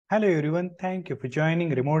Hello everyone, thank you for joining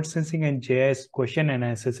Remote Sensing and GIS question and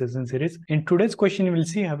answer session series. In today's question, we'll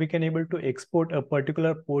see how we can able to export a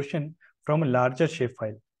particular portion from a larger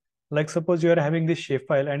shapefile. Like suppose you are having this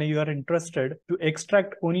shapefile and you are interested to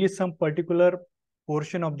extract only some particular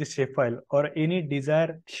portion of this shapefile or any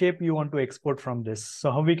desired shape you want to export from this.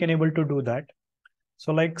 So how we can able to do that?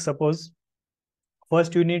 So like suppose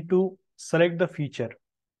first you need to select the feature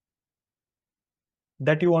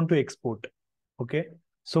that you want to export. Okay.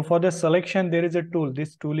 So for the selection, there is a tool.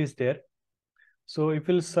 This tool is there. So if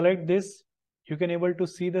you'll select this, you can able to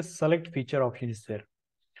see the select feature option is there.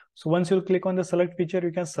 So once you'll click on the select feature,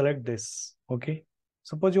 you can select this. Okay.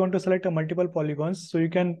 Suppose you want to select a multiple polygons. So you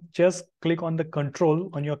can just click on the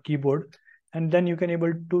control on your keyboard and then you can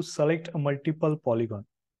able to select a multiple polygon.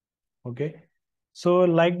 Okay. So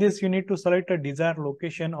like this, you need to select a desired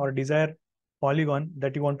location or desired polygon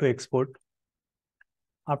that you want to export.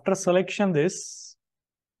 After selection this,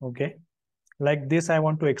 okay, like this, I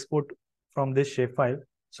want to export from this shapefile.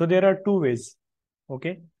 So there are two ways.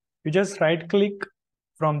 Okay, you just right click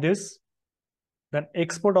from this, then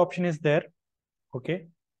export option is there. Okay,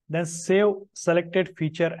 then save selected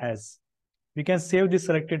feature as. We can save this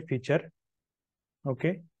selected feature.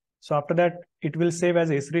 Okay, so after that, it will save as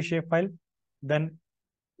S3 shapefile. Then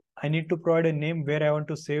I need to provide a name where I want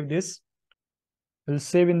to save this. We'll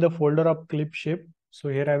save in the folder of clip shape. So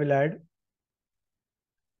here I will add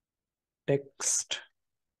text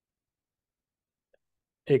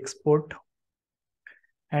export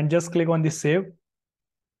and just click on the save.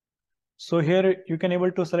 So here you can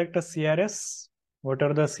able to select a CRS,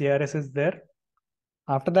 whatever the CRS is there.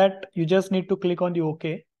 After that, you just need to click on the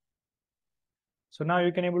OK. So now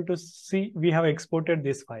you can able to see we have exported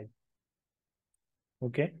this file.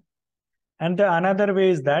 Okay. And the another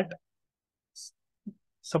way is that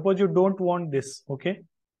suppose you don't want this. Okay.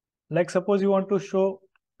 Like suppose you want to show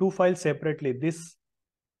two files separately, this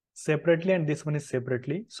separately and this one is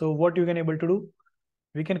separately. So what you can able to do,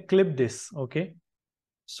 we can clip this. Okay.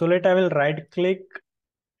 So I will right click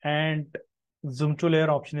and zoom to layer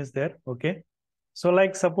option is there. Okay. So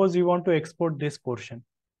like suppose you want to export this portion.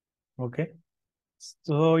 Okay.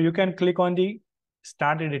 So you can click on the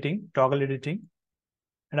start editing, toggle editing.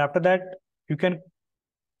 And after that, you can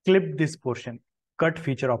clip this portion. Cut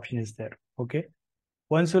feature option is there. Okay.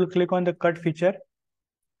 Once you'll click on the cut feature,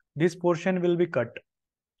 this portion will be cut.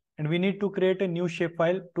 And we need to create a new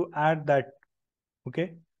shapefile to add that.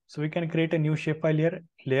 Okay. So we can create a new shapefile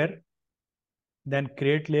layer, then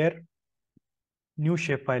create layer, new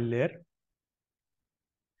shapefile layer.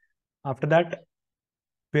 After that,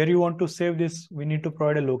 where you want to save this, we need to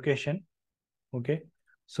provide a location. Okay.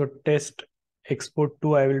 So test export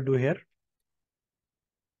to I will do here.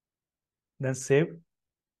 Then save.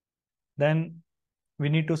 Then we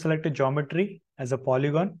need to select a geometry as a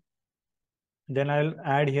polygon. Then I'll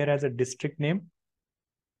add here as a district name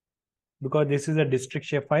because this is a district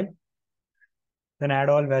shapefile. Then add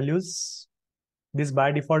all values. This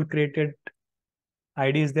by default created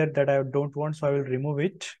ID is there that I don't want, so I will remove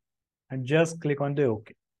it and just click on the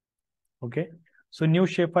OK. Okay. So new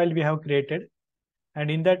shapefile we have created and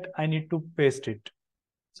in that I need to paste it.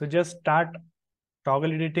 So just start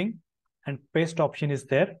toggle editing and paste option is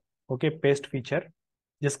there. Okay. Paste feature.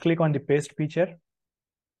 Just click on the paste feature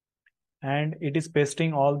and it is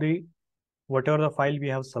pasting all the whatever the file we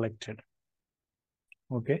have selected.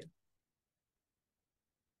 Okay.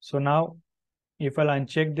 So now if I'll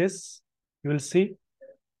uncheck this, you will see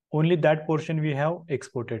only that portion we have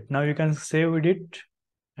exported. Now you can save it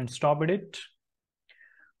and stop it.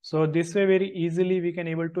 So this way very easily we can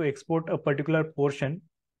able to export a particular portion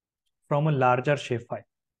from a larger shapefile.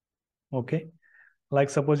 Okay. Like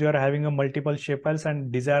suppose you are having a multiple shapefiles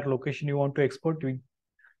and desired location you want to export,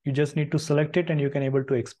 you just need to select it and you can able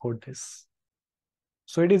to export this.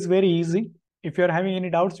 So it is very easy. If you are having any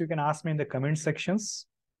doubts, you can ask me in the comment sections.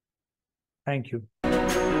 Thank you.